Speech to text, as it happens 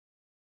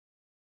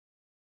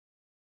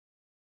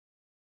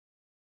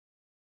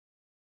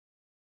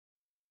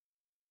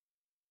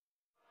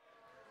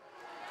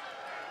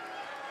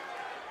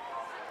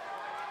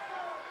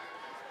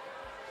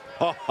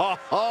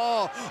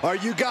Are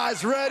you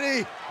guys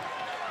ready?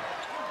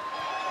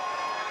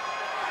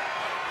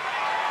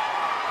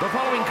 The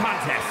following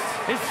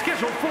contest is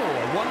scheduled for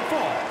one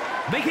fall.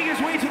 Making his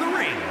way to the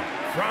ring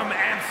from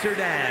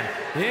Amsterdam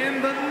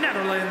in the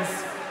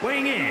Netherlands,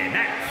 weighing in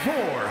at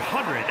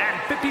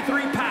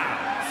 453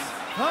 pounds,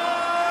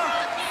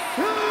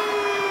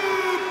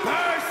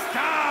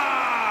 Superstar!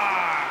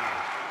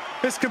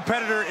 This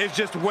competitor is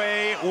just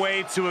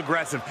way too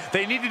aggressive.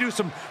 They need to do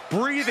some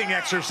breathing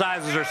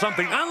exercises or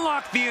something.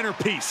 Unlock the inner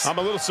peace. I'm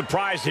a little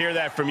surprised to hear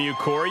that from you,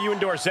 Corey. You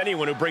endorse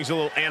anyone who brings a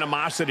little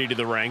animosity to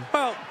the ring.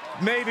 Well,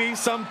 maybe,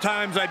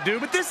 sometimes I do,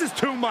 but this is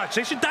too much.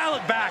 They should dial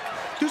it back.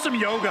 Do some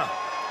yoga.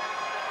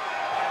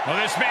 Well,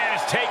 this man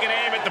is taking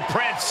aim at the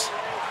Prince.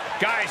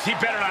 Guys, he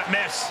better not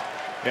miss.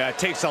 Yeah, it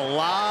takes a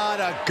lot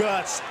of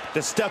guts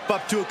to step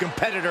up to a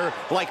competitor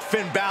like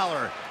Finn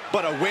Balor.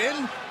 But a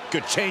win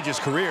could change his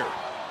career.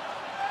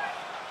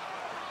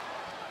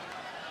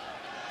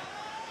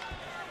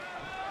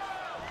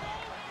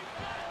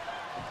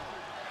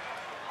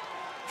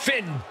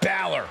 Finn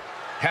Balor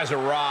has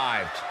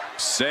arrived.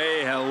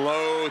 Say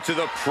hello to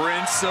the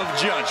Prince of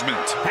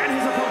Judgment. And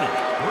his opponent,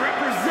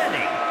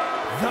 representing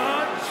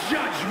the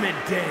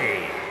Judgment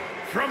Day,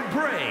 from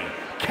Bray,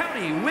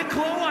 County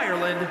Wicklow,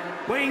 Ireland,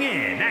 weighing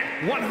in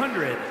at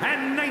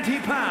 190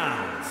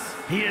 pounds.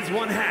 He is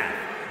one half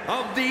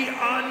of the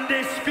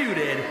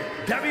undisputed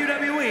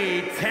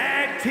WWE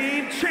Tag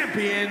Team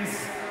Champions,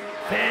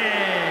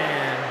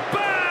 Finn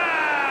Balor.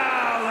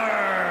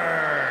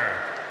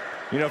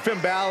 You know, Finn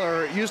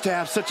Balor used to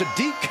have such a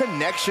deep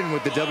connection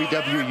with the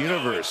WWE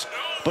Universe,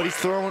 but he's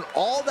thrown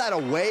all that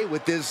away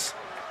with this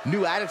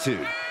new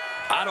attitude.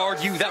 I'd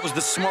argue that was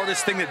the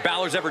smartest thing that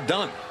Balor's ever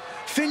done.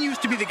 Finn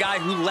used to be the guy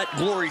who let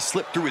glory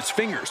slip through his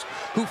fingers,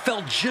 who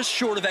fell just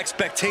short of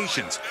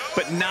expectations,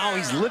 but now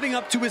he's living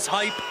up to his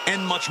hype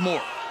and much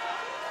more.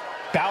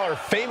 Balor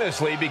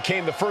famously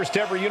became the first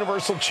ever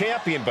Universal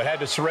Champion, but had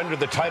to surrender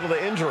the title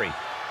to injury.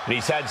 And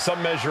he's had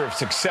some measure of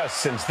success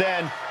since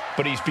then,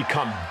 but he's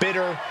become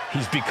bitter,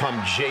 he's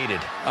become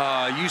jaded.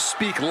 You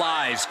speak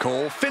lies,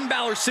 Cole. Finn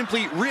Balor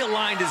simply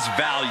realigned his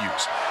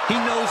values. He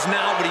knows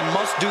now what he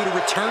must do to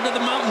return to the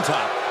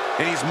mountaintop,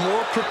 and he's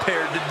more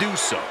prepared to do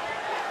so.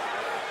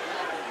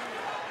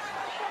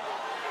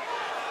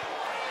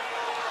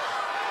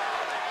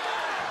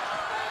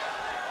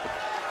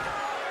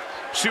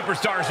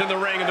 Superstars in the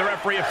ring, and the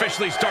referee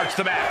officially starts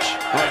the match.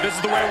 All right, this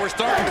is the way we're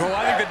starting, Cole.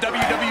 I think the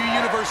WWE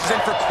Universe is in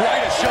for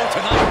quite a show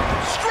tonight.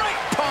 Straight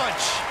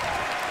punch!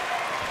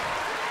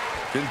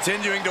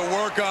 Continuing to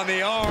work on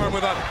the arm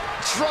with a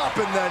drop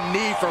in the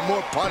knee for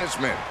more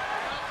punishment.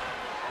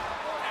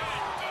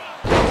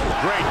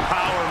 Great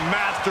power,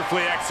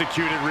 masterfully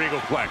executed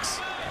Regalplex.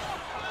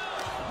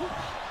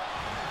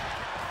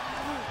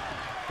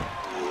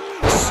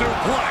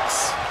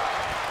 Suplex.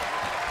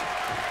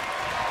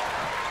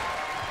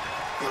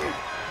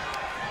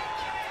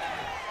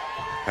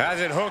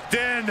 Has it hooked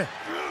in.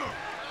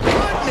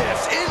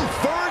 Goodness,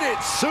 inverted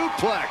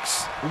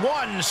suplex.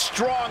 One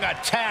strong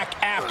attack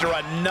after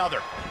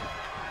another.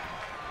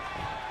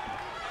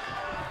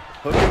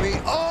 Hook in the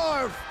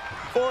arm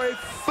for a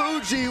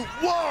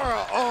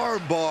Fujiwara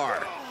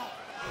armbar.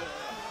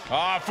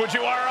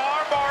 Fujiwara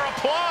armbar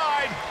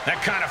applied.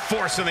 That kind of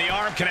force in the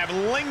arm can have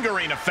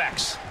lingering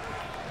effects.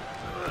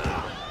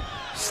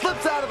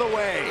 Slips out of the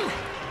way.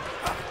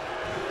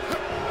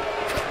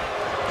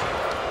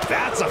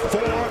 That's a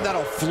forearm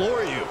that'll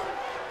floor you.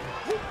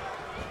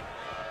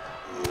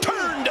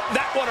 Turned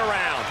that one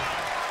around.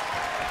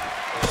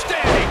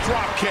 Standing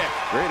drop kick.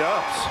 Great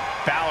ups.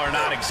 Balor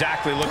not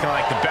exactly looking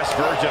like the best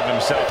version of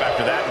himself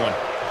after that one.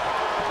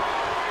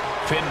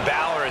 Finn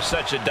Balor is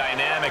such a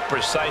dynamic,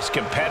 precise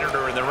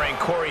competitor in the ring.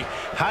 Corey,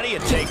 how do you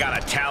take on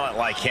a talent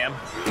like him?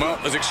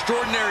 Well, as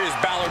extraordinary as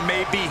Balor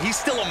may be, he's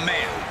still a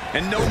man,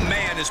 and no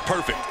man is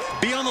perfect.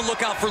 Be on the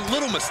lookout for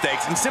little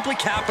mistakes and simply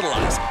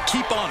capitalize.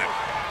 Keep on it.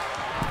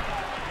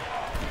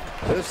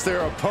 Lifts their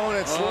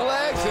opponent's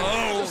legs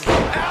and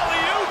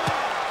Alley-oop!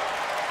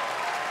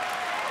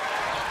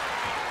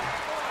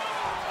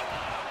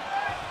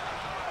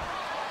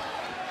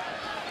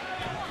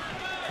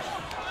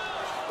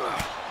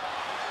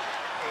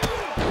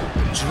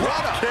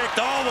 Drop kicked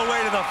all the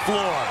way to the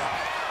floor.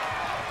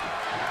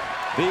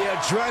 the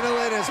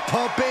adrenaline is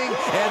pumping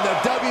and the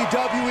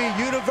WWE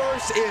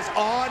Universe is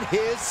on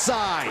his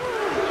side.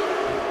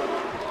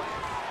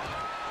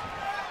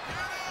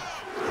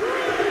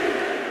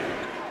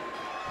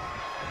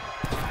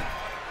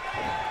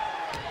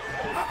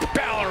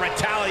 Balor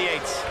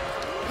retaliates.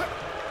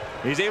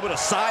 He's able to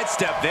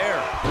sidestep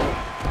there.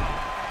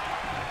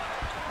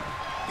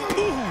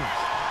 Ooh.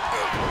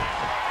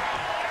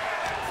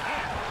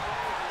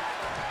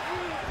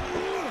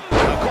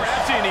 Of course,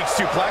 that's a unique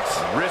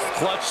suplex. Wrist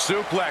clutch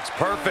suplex,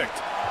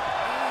 perfect.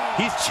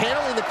 He's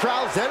channeling the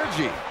crowd's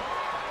energy.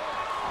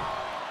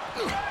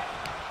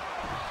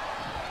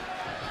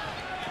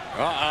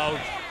 Uh-oh.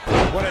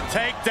 What a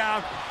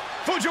takedown.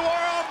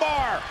 Fujiwara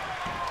armbar.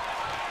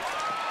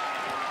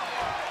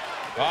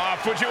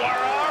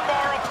 Fujiwara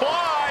armbar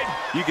applied.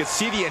 You can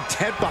see the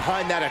intent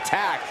behind that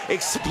attack.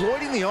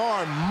 Exploiting the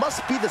arm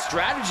must be the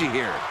strategy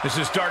here. This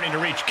is starting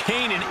to reach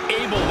Cain and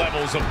Abel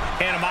levels of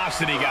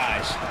animosity,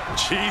 guys.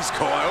 Jeez,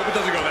 Cole, I hope it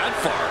doesn't go that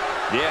far.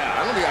 Yeah,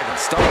 I don't think I can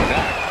stop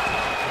that.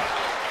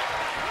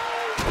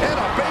 And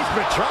a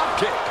basement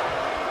dropkick.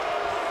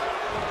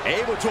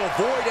 Able to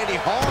avoid any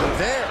harm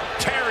there.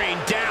 Tearing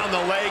down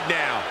the leg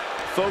now.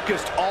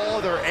 Focused all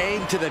their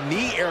aim to the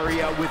knee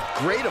area with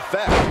great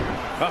effect.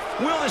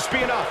 Will this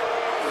be enough?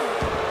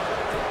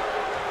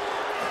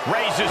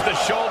 Raises the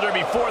shoulder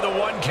before the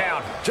 1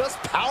 count. Just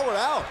powered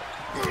out.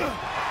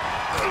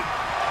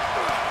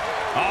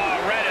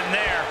 Oh, red in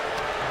there.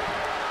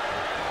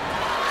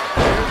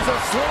 There's a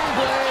sling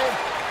blade.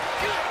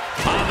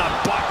 On the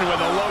button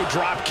with a low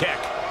drop kick.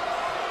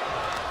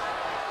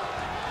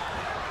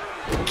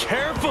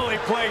 Carefully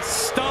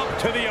placed stomp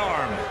to the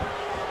arm.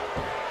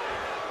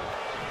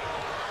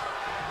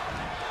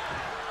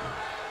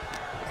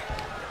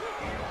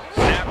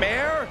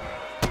 Snapmare.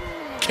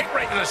 Kick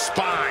right to the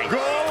spine.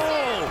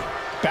 Goal!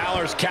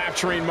 Balor's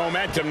capturing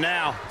momentum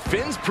now.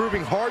 Finn's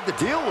proving hard to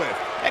deal with.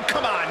 And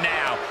come on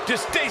now.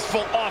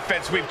 Distasteful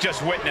offense we've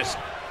just witnessed.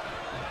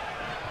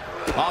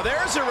 Oh,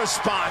 there's a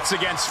response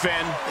against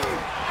Finn.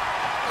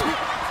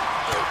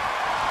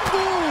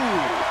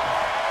 Ooh!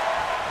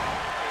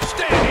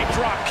 Standing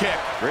drop kick.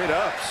 Great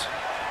ups.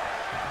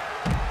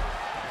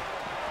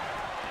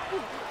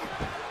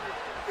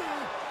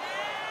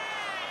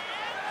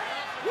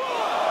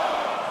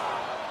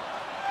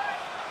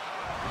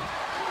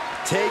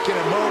 Taking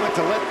a moment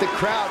to let the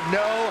crowd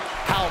know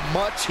how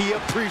much he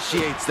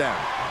appreciates them.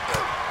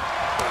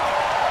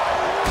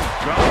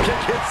 Drop kick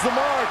hits the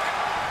mark.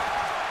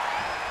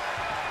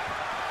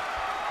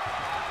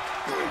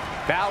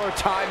 Balor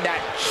timed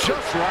that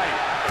just right.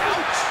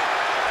 Ouch!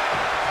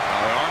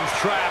 The arm's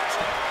trapped.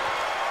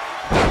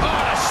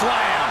 On a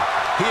slam.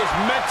 He is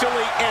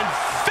mentally and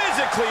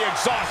physically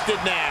exhausted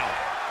now.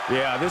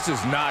 Yeah, this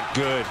is not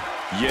good.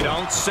 You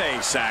don't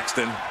say,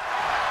 Saxton.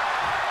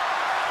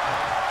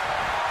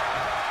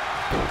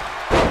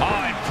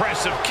 Oh,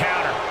 impressive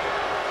counter.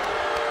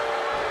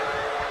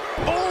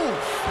 Oh,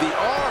 the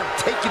arm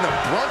taking the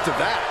brunt of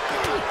that.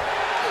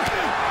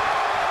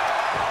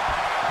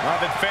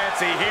 Nothing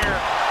fancy here.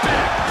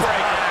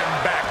 Backbreaker. And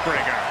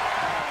backbreaker.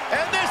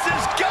 And this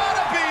has got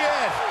to be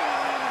it.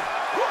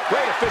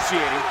 Great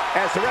officiating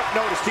as the ref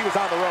noticed he was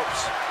on the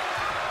ropes.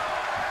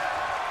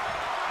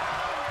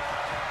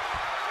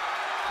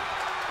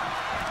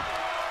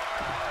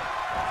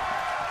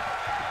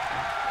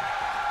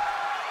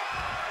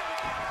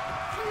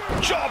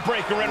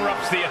 Jawbreaker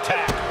interrupts the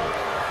attack.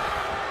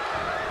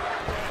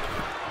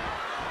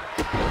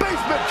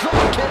 Basement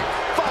drop kick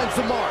finds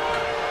the mark.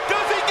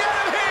 Does he get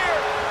him here?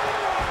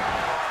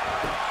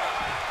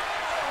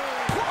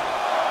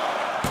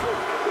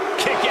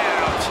 Kick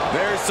out.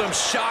 There's some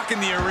shock in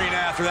the arena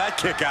after that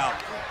kick out.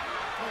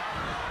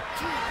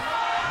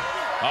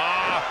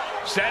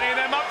 Setting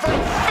them up for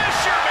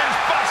Fisherman's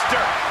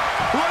Buster.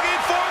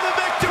 Looking for the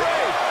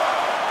victory.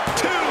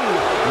 2.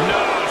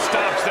 No,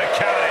 stops the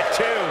count at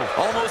 2.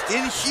 Almost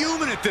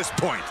inhuman at this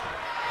point.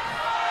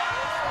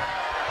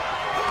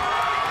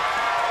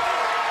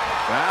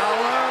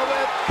 Balor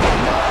with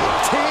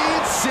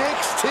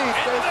 1916.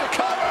 There's the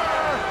cover.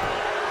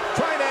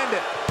 Try and end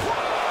it.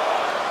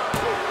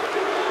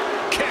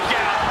 Kick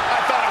out.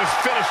 I thought it was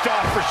finished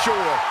off for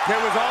sure.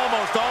 It was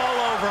almost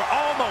all over.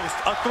 Almost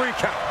a 3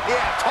 count. Yeah,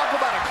 talk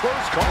about a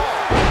close call.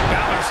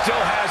 Balor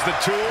still has the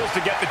tools to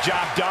get the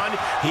job done.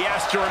 He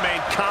has to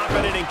remain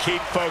confident and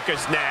keep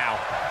focused now.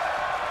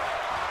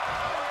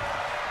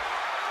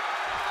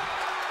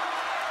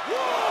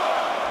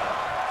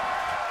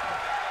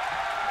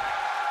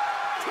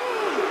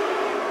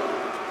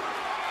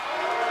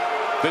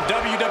 The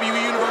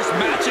WWE Universe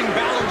matching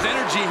Balor's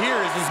energy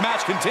here as this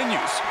match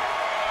continues.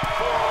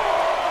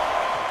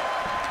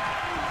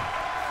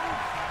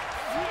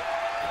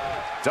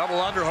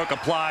 Double underhook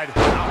applied.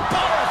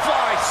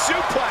 Butterfly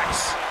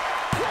suplex.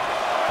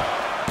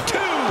 2.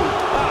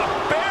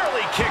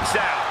 Barely kicks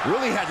out.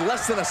 Really had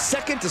less than a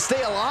second to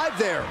stay alive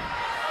there.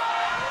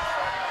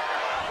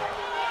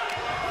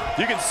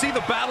 You can see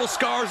the battle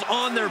scars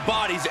on their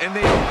bodies, and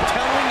they are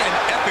telling an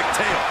epic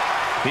tale.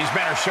 These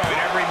men are showing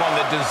everyone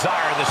the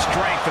desire, the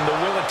strength, and the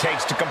will it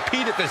takes to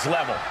compete at this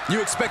level.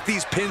 You expect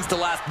these pins to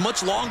last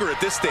much longer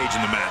at this stage in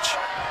the match.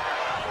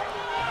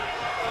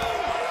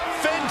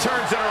 Finn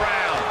turns it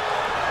around.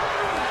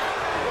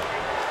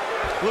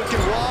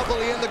 Looking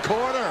wobbly in the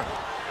corner.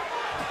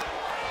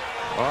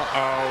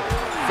 Uh-oh.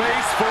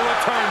 Face full of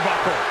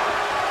turnbuckle.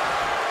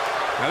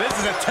 Now this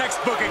is a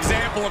textbook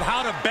example of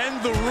how to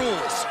bend the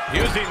rules.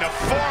 Using the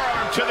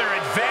forearm to their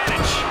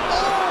advantage.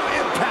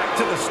 Oh,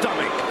 impact to the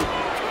stomach.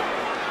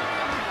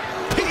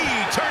 He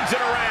turns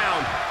it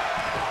around.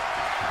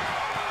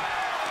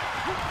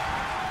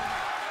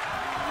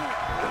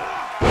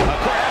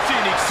 Perhaps a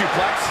unique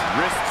suplex.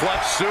 Wrist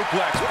clutch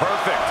suplex.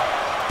 Perfect.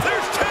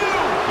 There's 2.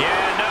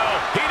 Yeah, no.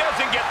 He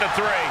doesn't get the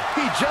 3.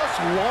 He just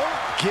won't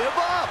give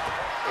up.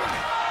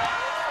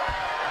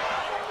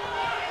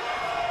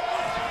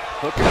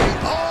 Look at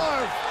the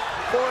arm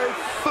for a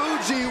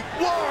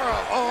Fujiwara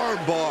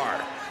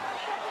armbar.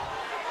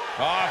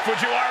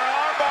 Fujiwara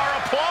armbar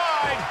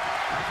applied.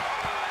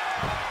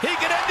 He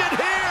can end it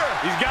here.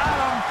 He's got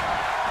him.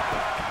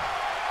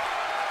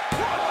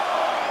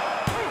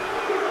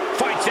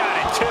 Fights out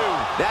at 2.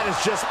 That is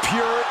just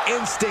pure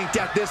instinct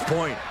at this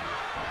point.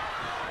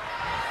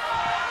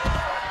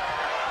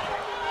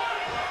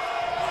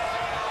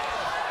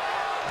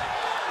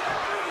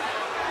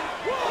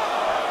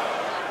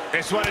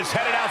 This one is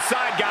headed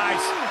outside,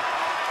 guys.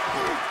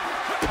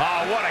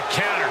 Oh, what a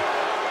counter.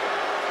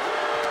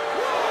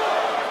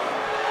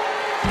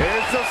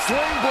 It's a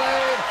sling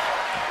blade.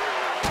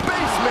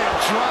 Feastman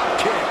drop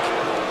kick.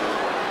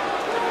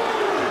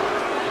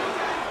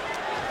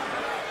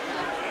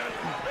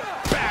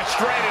 Bash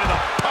straight into the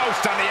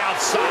post on the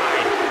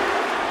outside.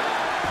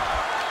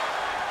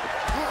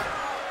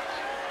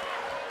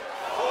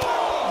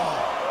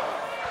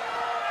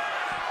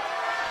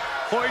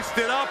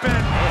 Hoisted up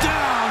and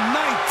Down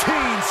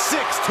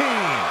 19-16.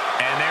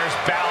 And there's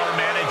Balor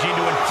managing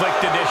to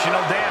inflict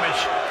additional damage.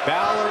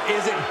 Balor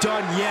isn't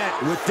done yet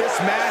with this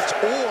match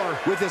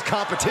or with his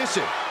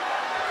competition.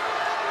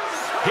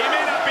 He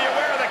may not be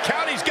aware of the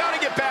count. He's got to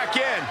get back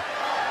in.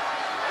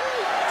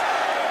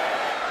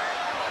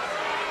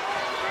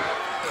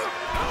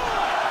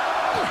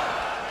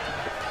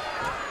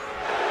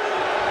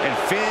 And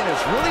Finn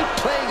is really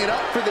playing it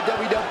up for the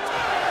WWE.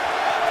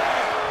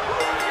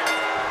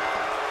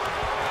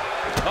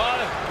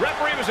 The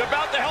referee was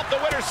about to help the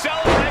winner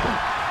celebrate.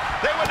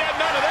 They wouldn't have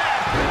none of that.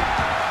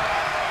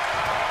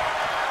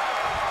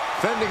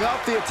 Fending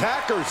off the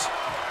attackers.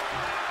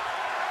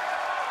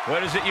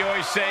 What is it you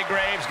always say,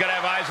 Graves? Got to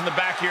have eyes in the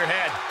back of your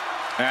head.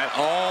 At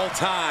all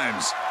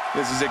times.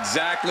 This is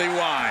exactly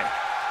why.